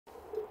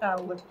Oh,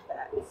 look at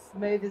that.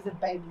 Smooth as a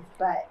baby's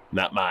butt.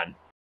 Not mine.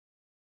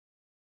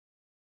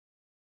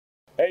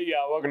 Hey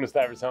y'all, welcome to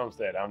Stivers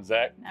Homestead. I'm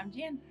Zach. I'm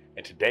Jen.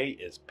 And today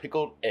is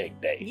Pickled Egg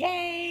Day.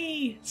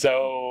 Yay!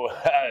 So,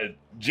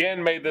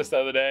 Jen made this the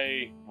other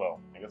day.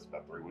 Well, I guess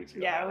about 3 weeks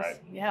ago. Yeah, right?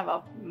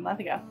 about a month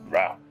ago.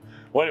 Wow.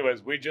 Well,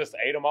 anyways, we just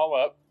ate them all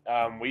up.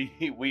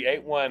 We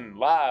ate one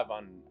live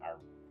on our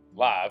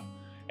live,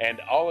 and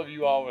all of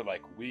you all were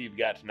like, we've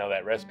got to know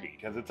that recipe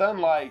because it's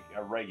unlike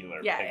a regular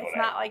pickled egg. It's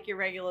not like your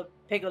regular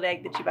pickled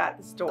egg that you buy at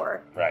the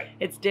store. Right.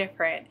 It's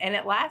different, and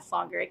it lasts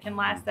longer. It can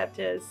last up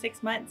to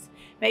 6 months,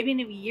 maybe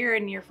even a year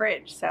in your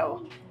fridge.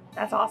 So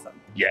that's awesome.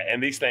 Yeah,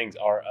 and these things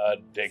are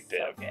addictive.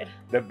 So good.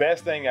 The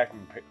best thing I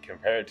can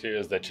compare it to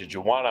is the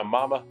Chihuahua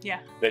Mama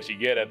that you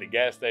get at the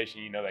gas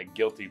station. You know, that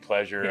guilty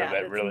pleasure of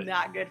that really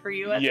not good for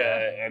you. Whatsoever.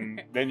 Yeah,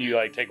 and then you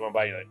like take one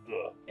bite, you're like,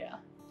 ugh. Yeah.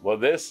 Well,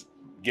 this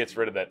gets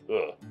rid of that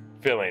ugh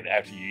feeling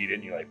after you eat it,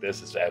 and you're like,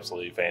 this is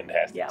absolutely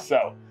fantastic. Yeah.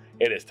 So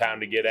it is time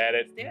to get at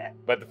it. Let's do it.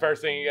 But the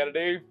first thing you got to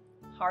do,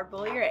 hard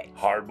boil your eggs.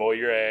 Hard boil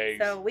your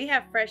eggs. So we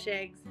have fresh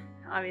eggs.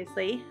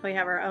 Obviously, we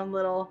have our own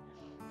little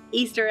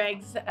Easter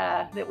eggs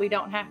that we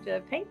don't have to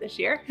paint this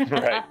year.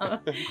 Right.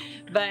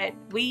 But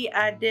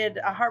I did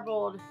a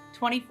hard-boiled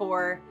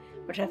 24,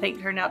 which I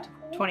think turned out to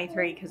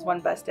 23 because one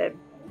busted.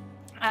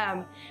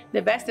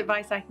 The best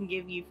advice I can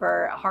give you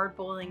for hard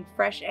boiling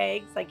fresh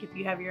eggs, like if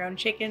you have your own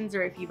chickens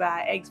or if you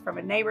buy eggs from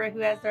a neighbor who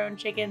has their own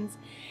chickens,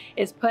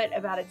 is put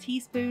about a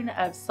teaspoon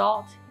of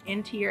salt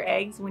into your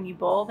eggs when you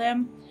boil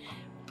them.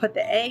 Put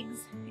the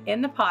eggs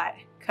in the pot,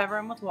 cover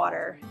them with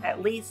water,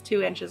 at least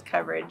 2 inches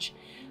coverage.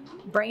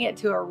 Bring it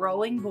to a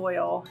rolling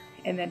boil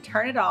and then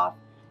turn it off,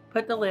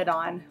 put the lid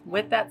on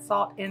with that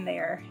salt in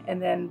there,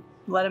 and then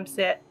let them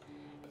sit.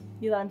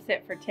 You let them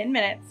sit for 10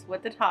 minutes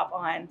with the top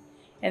on,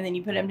 and then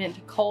you put them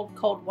into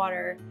cold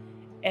water,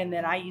 and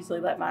then I usually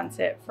let mine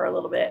sit for a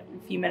little bit,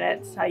 a few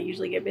minutes. I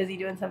usually get busy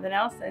doing something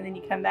else, and then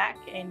you come back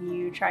and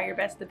you try your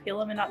best to peel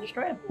them and not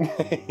destroy them.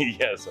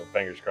 Yeah, so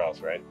fingers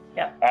crossed, right?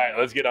 Yeah. All right,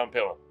 let's get on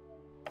peeling.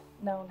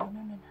 No.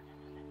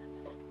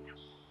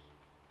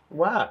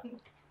 Why?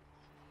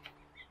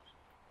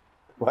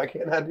 Why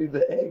can't I do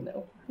the egg?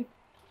 No.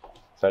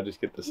 So I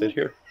just get to sit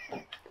here?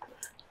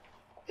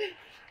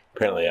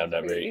 Apparently I'm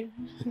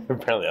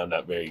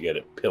not very good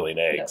at peeling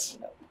eggs.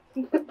 No.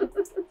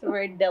 It's a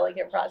very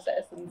delicate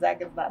process, and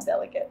Zach is not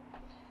delicate.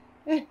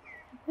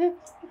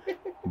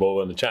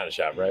 Boil in the china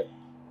shop, right?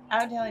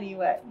 I'm telling you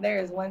what, there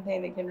is one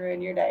thing that can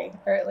ruin your day,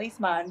 or at least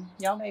mine.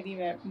 Y'all may be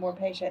more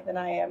patient than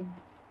I am.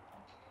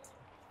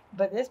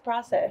 But this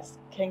process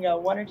can go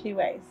one or two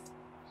ways.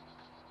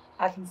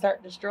 I can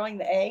start destroying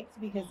the eggs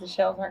because the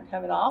shells aren't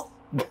coming off,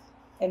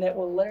 and it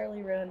will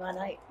literally ruin my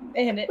night.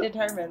 And it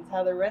determines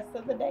how the rest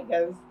of the day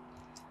goes.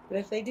 But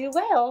if they do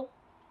well,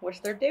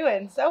 which they're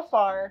doing so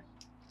far,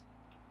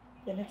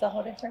 then it's a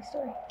whole different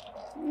story.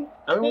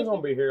 I mean, we're going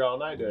to be here all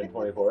night doing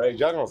 24 eggs.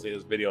 Y'all going to see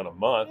this video in a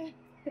month.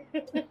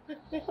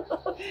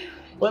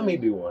 Let me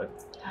do one.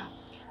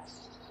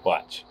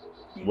 Watch.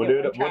 We'll do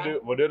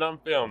it on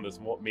film. This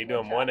me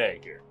doing one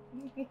egg here.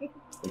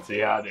 And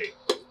see how I do.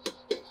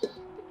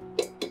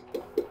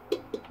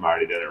 I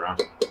already did it wrong.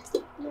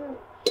 No.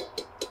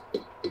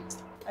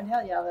 I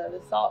tell y'all though,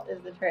 the salt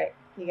is the trick.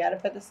 You got to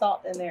put the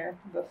salt in there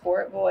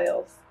before it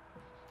boils,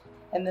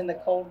 and then the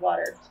cold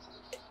water.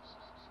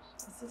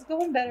 This is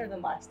going better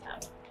than last time.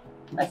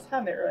 Last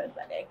time it ruined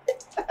my day.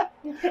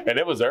 And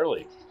it was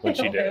early when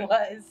she did it. It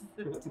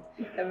was.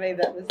 I made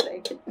that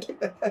mistake.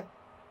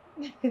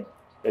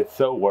 It's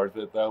so worth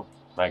it though.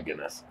 My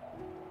goodness.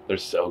 They're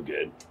so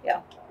good.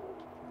 Yeah.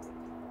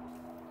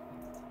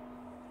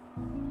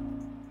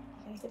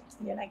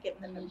 You're not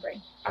getting the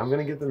membrane. I'm going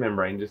to get the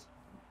membrane. Just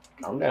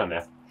calm down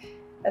now.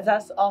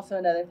 That's also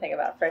another thing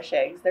about fresh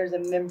eggs. There's a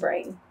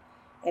membrane.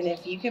 And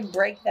if you can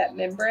break that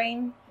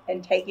membrane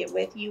and take it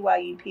with you while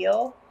you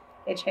peel,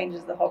 it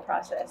changes the whole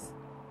process.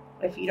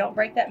 If you don't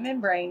break that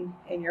membrane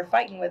and you're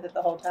fighting with it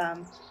the whole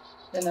time,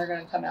 then they're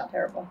going to come out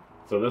terrible.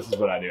 So this is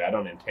what I do. I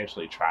don't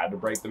intentionally try to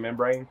break the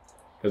membrane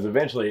because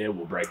eventually it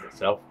will break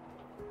itself.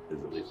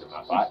 Is at least in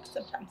my thought.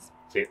 Sometimes.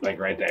 See, like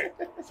right there.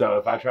 So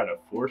if I try to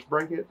force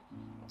break it.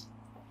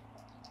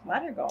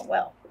 Mine are going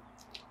well.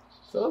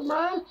 So is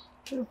mine.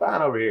 It's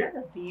fine over here.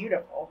 Mine are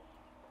beautiful.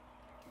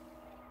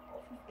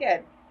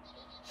 Good.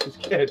 It's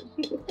good.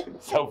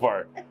 So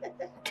far,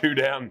 2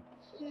 down,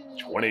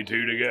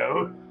 22 to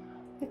go.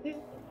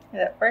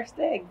 That first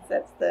egg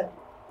sets the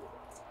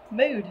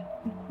mood.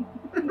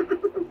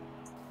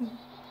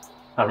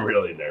 I'm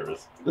really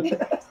nervous.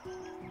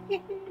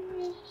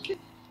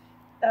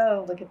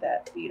 Oh, look at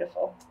that.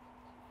 Beautiful.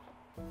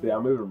 See,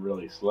 I'm moving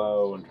really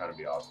slow and trying to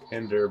be all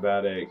tender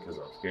about it because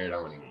I'm scared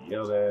I'm going to get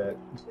yelled at.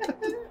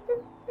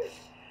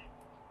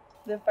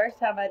 The first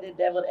time I did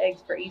deviled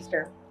eggs for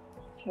Easter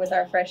with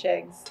our fresh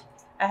eggs,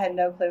 I had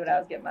no clue what I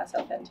was getting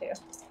myself into.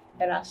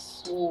 And I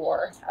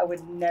swore I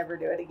would never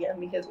do it again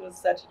because it was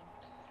such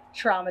a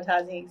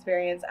traumatizing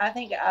experience. I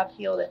think I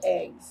peeled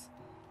eggs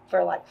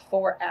for like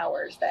 4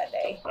 hours that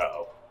day.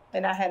 Uh-oh.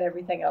 And I had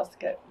everything else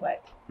get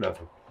wet.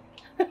 Nothing.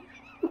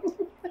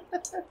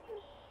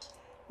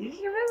 You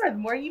just remember, the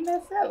more you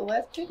mess up, the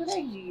less pickled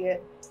eggs you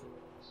get.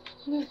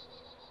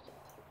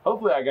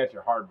 Hopefully I got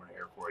your hard one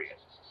here for you.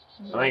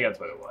 I think that's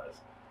what it was.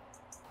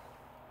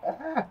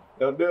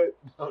 Don't do it.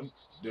 Don't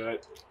do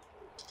it.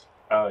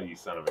 Oh, you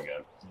son of a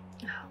gun.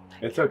 Oh,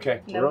 it's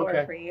okay. No We're more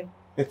okay. For you.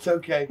 It's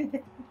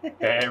okay.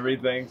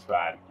 Everything's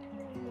fine.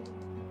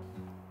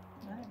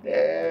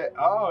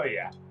 Oh,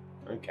 yeah.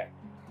 Okay.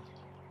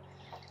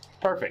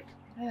 Perfect.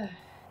 Don't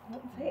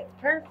say it's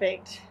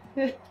perfect.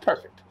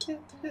 Perfect.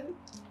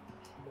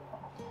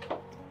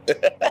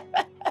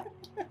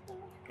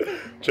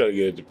 Try to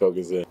get it to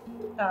focus in.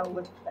 Oh,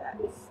 look at that.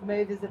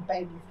 Smooth as a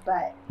baby's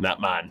butt.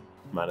 Not mine.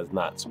 Mine is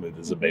not smooth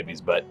as a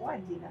baby's butt.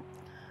 Why, Gina?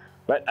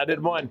 But I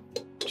did one.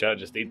 Should I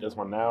just eat this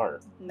one now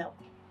or? No.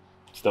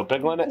 Still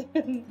pickling it?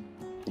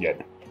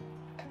 Good.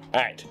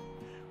 All right.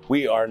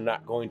 We are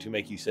not going to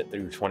make you sit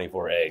through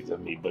 24 eggs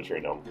of me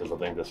butchering them because I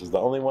think this is the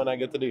only one I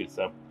get to do.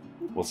 So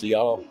we'll see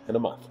y'all in a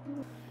month.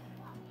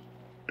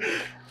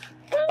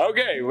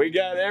 Okay, we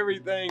got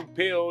everything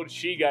peeled.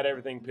 She got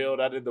everything peeled.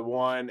 I did the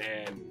one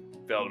and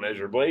failed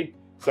miserably.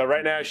 So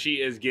right now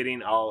she is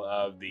getting all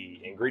of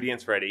the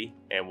ingredients ready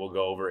and we'll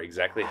go over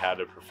exactly how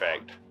to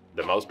perfect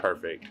the most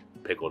perfect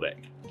pickled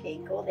egg.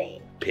 Pickled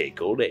egg.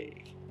 Pickled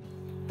egg.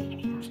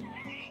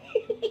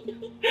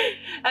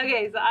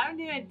 Okay, so I'm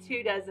doing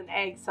 2 dozen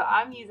eggs. So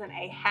I'm using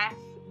a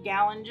 1/2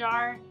 gallon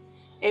jar.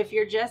 If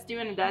you're just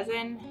doing a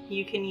dozen,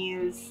 you can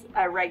use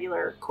a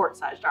regular quart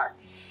size jar.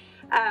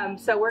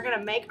 So we're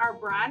gonna make our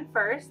brine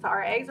first.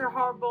 Our eggs are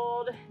hard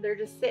boiled. They're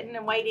just sitting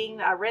and waiting.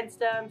 I rinsed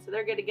them, so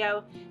they're good to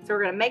go. So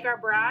we're gonna make our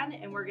brine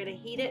and we're gonna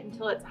heat it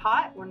until it's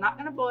hot. We're not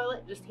gonna boil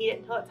it, just heat it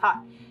until it's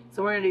hot.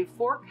 So we're gonna do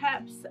 4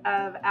 cups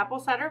of apple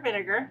cider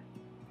vinegar.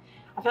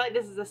 I feel like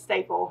this is a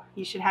staple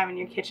you should have in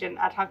your kitchen.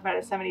 I talked about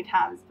it so many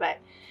times, but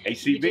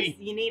ACV.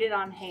 you need it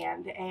on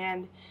hand.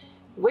 And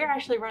we're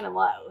actually running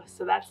low,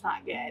 so that's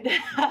not good.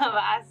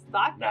 I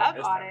stocked up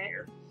on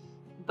it.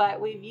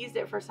 But we've used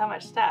it for so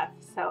much stuff.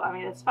 So, I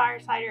mean, it's fire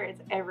cider,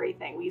 it's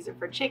everything. We use it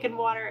for chicken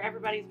water,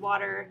 everybody's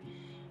water.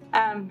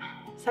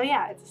 So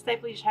yeah, it's a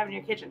staple you should have in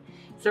your kitchen.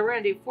 So we're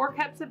gonna do 4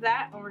 cups of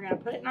that and we're gonna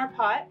put it in our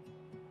pot.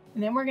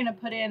 And then we're gonna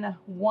put in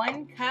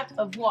 1 cup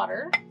of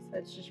water. So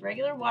it's just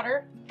regular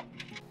water.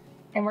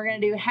 And we're gonna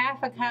do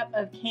 1/2 cup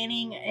of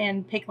canning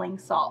and pickling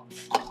salt.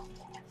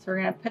 So we're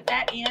gonna put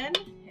that in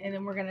and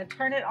then we're gonna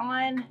turn it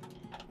on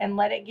and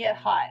let it get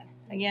hot.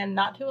 Again,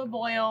 not to a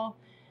boil,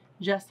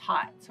 just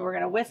hot. So we're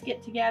gonna whisk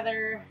it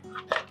together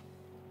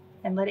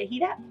and let it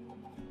heat up.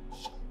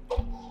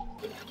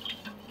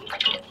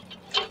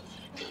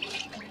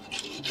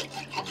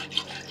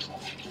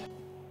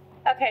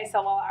 Okay,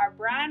 so while our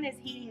brine is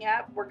heating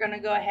up, we're gonna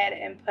go ahead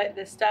and put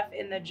the stuff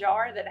in the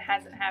jar that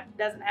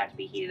doesn't have to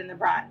be heated in the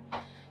brine.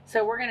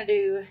 So we're gonna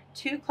do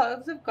 2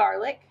 cloves of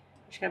garlic.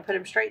 We're just gonna put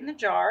them straight in the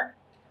jar.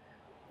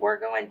 We're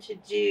going to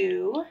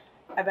do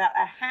about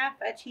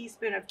 1/2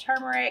 teaspoon of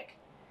turmeric.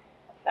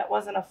 That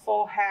wasn't a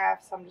full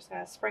half, so I'm just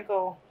gonna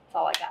sprinkle. That's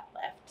all I got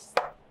left. Just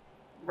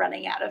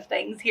running out of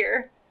things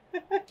here.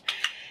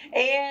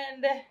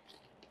 And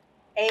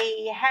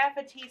a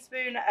 1/2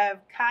 teaspoon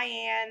of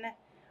cayenne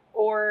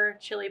or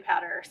chili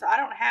powder. So I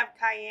don't have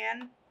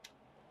cayenne.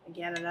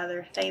 Again,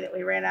 another thing that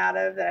we ran out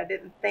of that I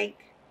didn't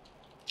think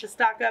to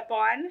stock up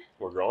on.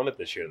 We're growing it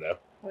this year though.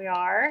 We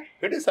are.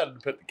 Who decided to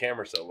put the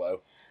camera so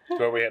low to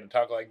where we had to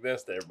talk like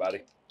this to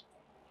everybody?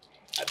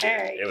 I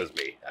did. Right. It was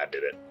me. I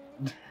did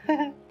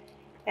it.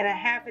 And a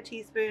 1/2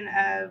 teaspoon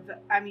of,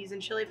 I'm using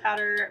chili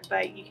powder,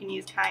 but you can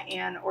use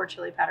cayenne or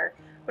chili powder,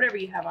 whatever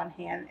you have on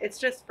hand. It's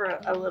just for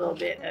a little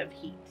bit of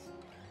heat.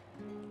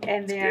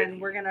 And then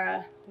we're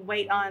gonna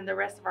wait on the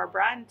rest of our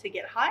brine to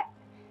get hot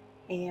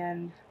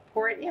and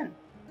pour it in.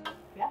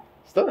 Yeah.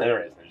 Still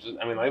interesting. It's just,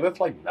 I mean, like, that's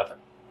like nothing.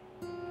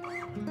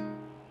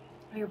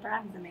 Oh, your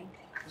brine's the main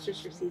thing. It's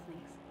just your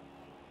seasonings.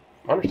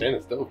 I understand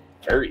it's still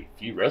very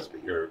few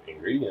recipes or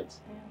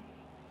ingredients.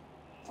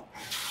 Yeah.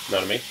 Know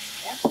what I mean?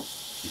 Yeah.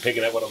 You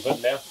picking up what I'm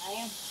putting down? I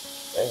am.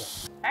 Yeah.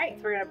 All right,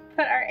 so we're gonna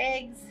put our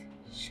eggs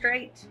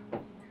straight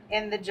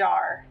in the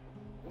jar.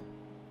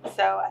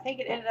 So I think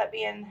it ended up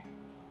being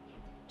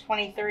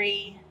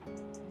 23,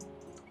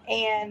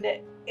 and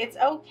it's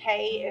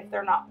okay if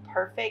they're not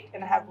perfect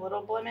and have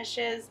little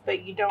blemishes,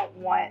 but you don't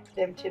want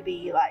them to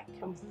be like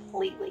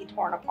completely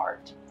torn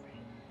apart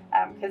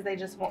because they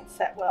just won't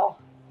set well.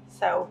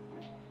 So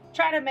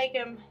try to make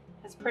them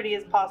as pretty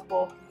as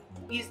possible.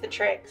 Use the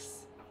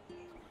tricks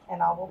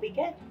and all will be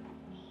good.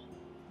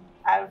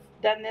 I've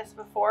done this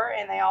before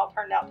and they all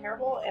turned out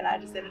terrible, and I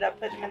just ended up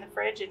putting them in the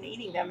fridge and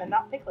eating them and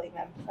not pickling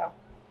them. So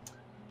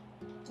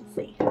let's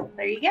see.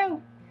 There you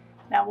go.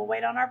 Now we'll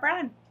wait on our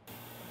brine.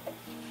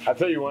 I'll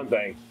tell you one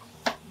thing.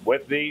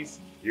 With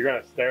these, you're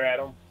going to stare at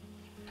them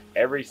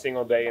every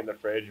single day in the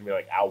fridge and be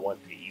like, I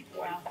want to eat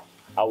one. Wow.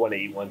 I want to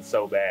eat one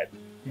so bad.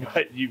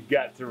 But you've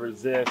got to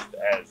resist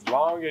as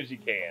long as you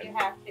can. You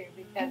have to,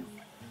 because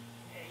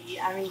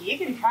I mean, you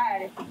can try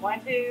it if you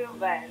want to,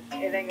 but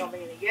it ain't gonna be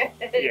any good.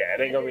 Yeah, it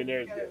ain't gonna be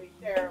near as good. It's gonna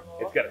be terrible.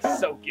 It's gotta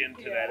soak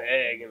into that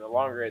egg, and the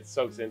longer it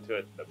soaks into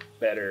it, the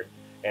better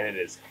and it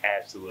is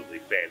absolutely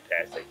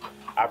fantastic.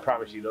 I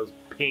promise you, those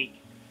pink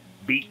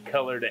beet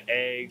colored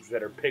eggs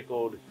that are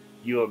pickled,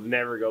 you'll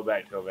never go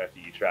back to them after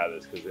you try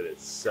this, because it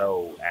is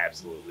so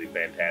absolutely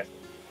fantastic.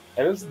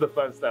 And this is the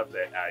fun stuff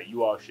that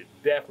you all should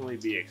definitely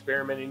be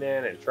experimenting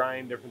in and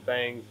trying different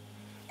things.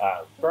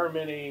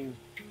 Fermenting,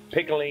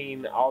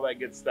 pickling, all that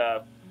good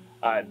stuff.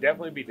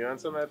 Definitely be doing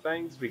some of that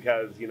things,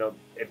 because, you know,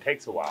 it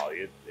takes a while.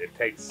 It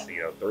takes,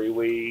 you know, 3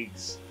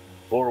 weeks,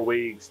 4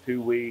 weeks,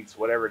 2 weeks,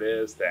 whatever it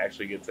is, to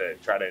actually get to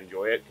try to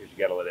enjoy it, because you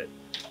got to let it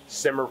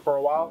simmer for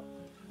a while.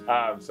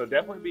 So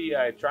definitely be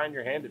trying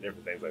your hand at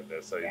different things like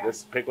this. So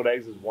this pickled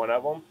eggs is one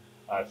of them.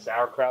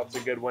 Sauerkraut's a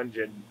good one.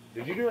 Did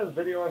you do a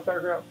video on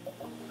sauerkraut?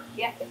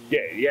 Yeah.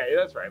 Yeah,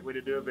 that's right. We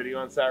did do a video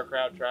on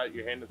sauerkraut. Try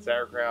your hand at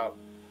sauerkraut.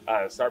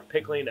 Start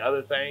pickling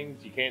other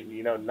things. You can't,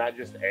 you know, not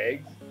just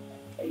eggs.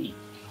 Hey.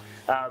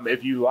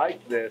 If you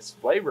like this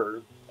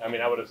flavor, I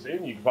mean, I would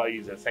assume you could probably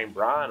use that same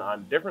brine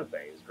on different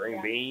things.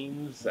 Green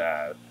beans,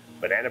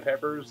 banana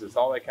peppers. It's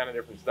all that kind of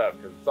different stuff,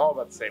 because it's all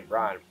about the same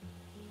brine.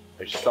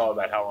 It's just all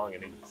about how long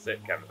it needs to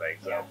sit, kind of thing.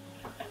 So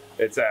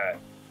it's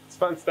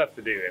fun stuff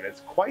to do, and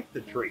it's quite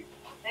the treat.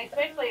 And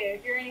especially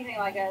if you're anything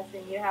like us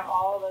and you have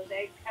all those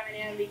eggs coming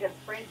in because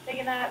spring's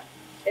picking up,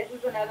 this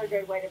is another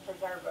good way to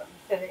preserve them,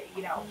 so that,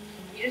 you know,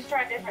 you just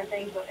try different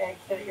things with eggs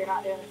so that you're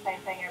not doing the same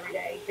thing every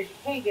day, because you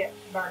can get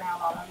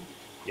burnout on them.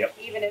 Yep.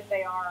 Even if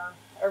they are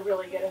a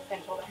really good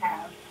essential to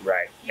have.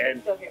 Right. You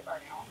can still get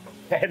burnout.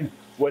 And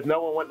with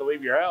no one wanting to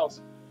leave your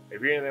house,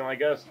 if you're anything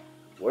like us,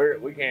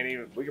 we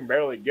can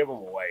barely give them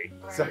away.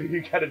 Right. So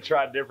you got to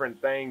try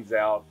different things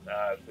out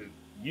to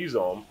use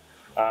them,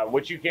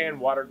 which you can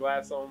water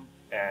glass them,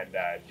 and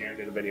Jen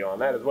did a video on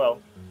that as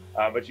well.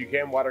 But you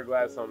can water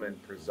glass them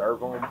and preserve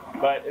them.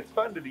 But it's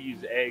fun to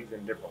use eggs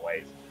in different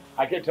ways.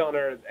 I kept telling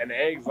her an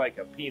egg's like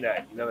a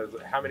peanut. You know,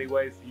 there's how many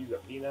ways to use a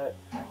peanut?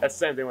 That's the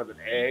same thing with an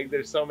egg.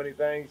 There's so many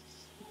things.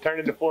 Turned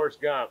into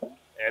Forrest Gump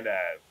and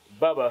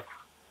Bubba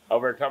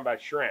over talking about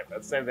shrimp.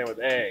 That's the same thing with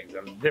eggs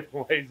and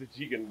different ways that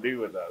you can do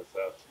with those.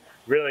 So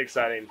really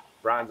exciting.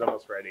 Brine's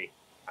almost ready.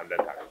 I'm done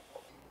talking.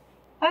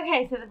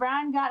 Okay, so the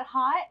brine got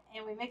hot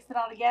and we mixed it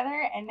all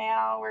together, and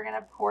now we're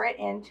gonna pour it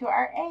into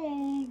our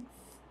eggs.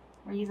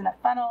 We're using a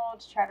funnel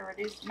to try to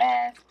reduce the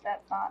mess.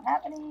 That's not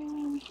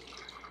happening.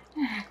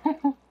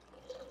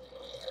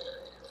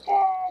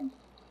 Good.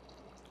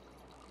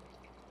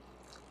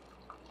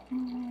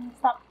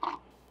 Stop.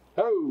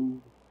 Oh.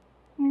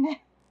 We've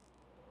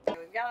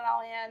got it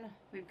all in.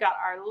 We've got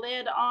our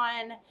lid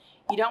on.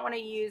 You don't want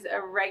to use a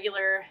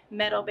regular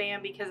metal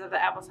band because of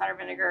the apple cider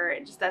vinegar.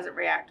 It just doesn't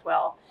react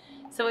well.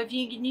 So if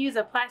you can use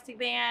a plastic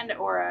band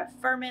or a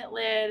ferment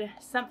lid,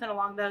 something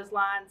along those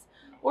lines,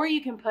 or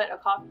you can put a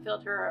coffee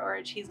filter or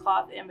a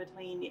cheesecloth in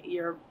between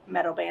your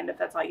metal band if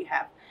that's all you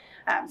have.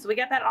 So we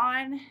got that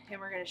on, and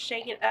we're going to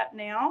shake it up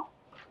now.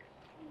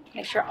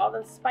 Make sure all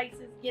those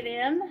spices get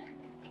in.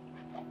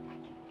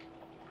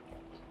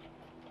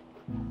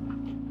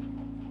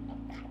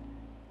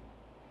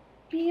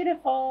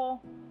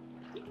 Beautiful.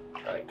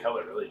 The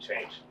color really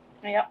changed.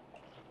 Yep.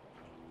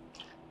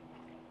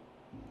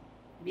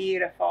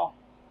 Beautiful.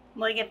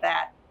 Look at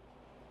that.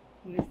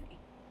 Let me see.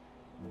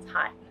 It's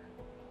hot.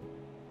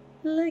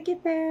 Look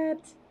at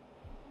that.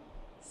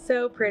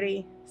 So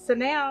pretty. So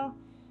now,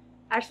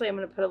 actually I'm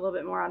going to put a little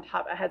bit more on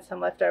top. I had some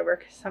left over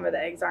because some of the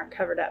eggs aren't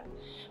covered up.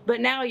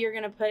 But now you're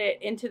going to put it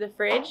into the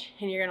fridge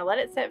and you're going to let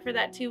it sit for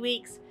that 2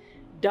 weeks.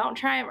 Don't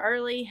try them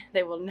early.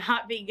 They will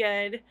not be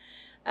good.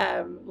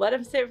 Let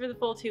them sit for the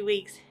full 2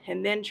 weeks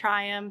and then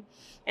try them.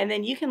 And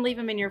then you can leave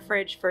them in your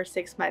fridge for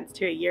 6 months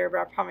to a year, but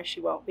I promise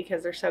you won't,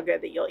 because they're so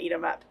good that you'll eat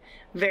them up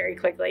very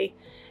quickly.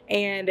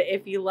 And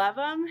if you love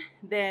them,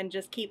 then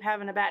just keep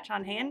having a batch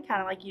on hand,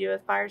 kind of like you do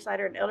with fire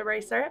cider and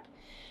elderberry syrup.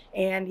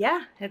 And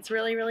yeah, it's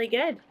really, really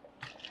good.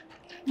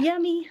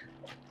 Yummy.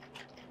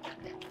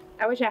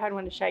 I wish I had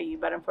one to show you,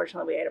 but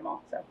unfortunately we ate them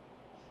all, so.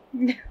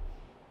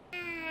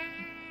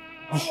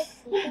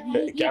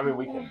 I mean,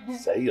 we can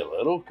say a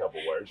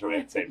couple words. We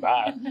have to say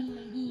bye.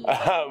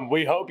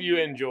 We hope you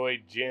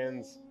enjoyed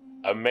Jen's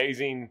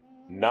amazing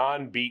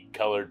non-beet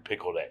colored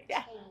pickled eggs.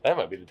 Yeah. That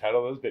might be the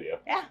title of this video.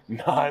 Yeah.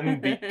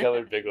 Non-beet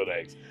colored pickled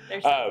eggs.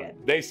 They're so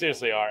good. They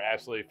seriously are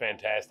absolutely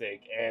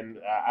fantastic. And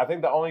I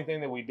think the only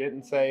thing that we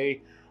didn't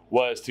say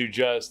was to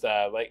just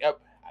at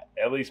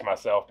least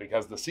myself,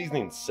 because the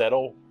seasonings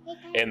settle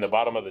in the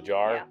bottom of the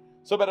jar. Yeah.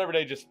 So about every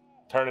day, just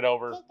turn it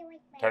over.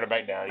 Turn it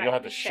back down. You don't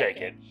have to shake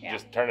it. Yeah.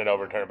 Just turn it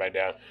over, turn it back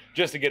down,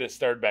 just to get it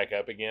stirred back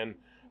up again.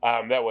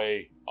 That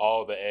way,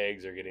 all the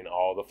eggs are getting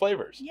all the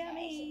flavors.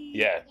 Yummy.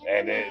 Yeah,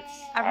 and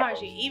I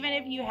promise you, even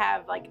if you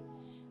have like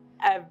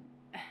I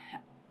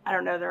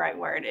don't know the right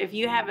word. If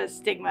you have a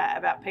stigma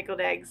about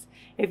pickled eggs,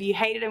 if you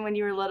hated them when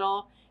you were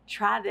little,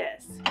 try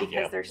this,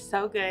 because they're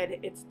so good.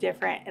 It's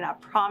different, and I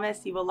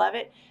promise you will love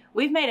it.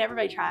 We've made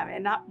everybody try them,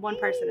 and not one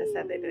person has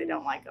said that they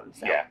don't like them.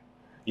 So.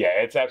 Yeah,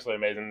 it's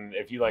absolutely amazing.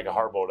 If you like a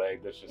hard-boiled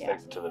egg, this just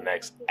takes it to the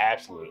next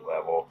absolute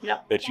level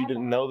that you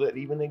didn't know that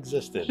even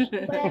existed.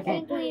 But I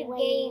think we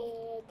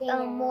gave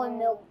more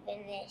milk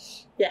than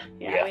this. Yeah,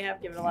 we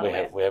have given a lot of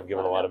milk. We have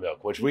given a lot of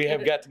milk, which we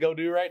have got to go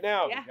do right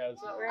now because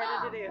that's what we're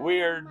headed to do.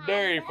 we are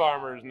dairy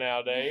farmers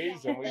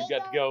nowadays, and we've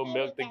got to go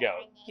milk the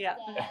goat. Yeah.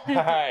 All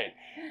right.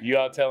 You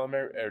all tell them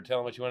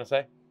what you want to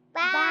say.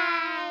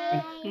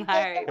 Bye. All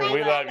right.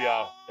 We love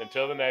y'all.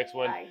 Until the next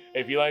one. Bye.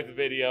 If you like the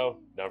video,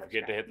 don't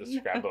forget to hit the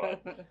subscribe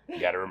button. You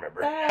got to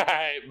remember. Bye. All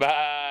right.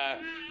 Bye.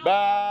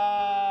 Bye.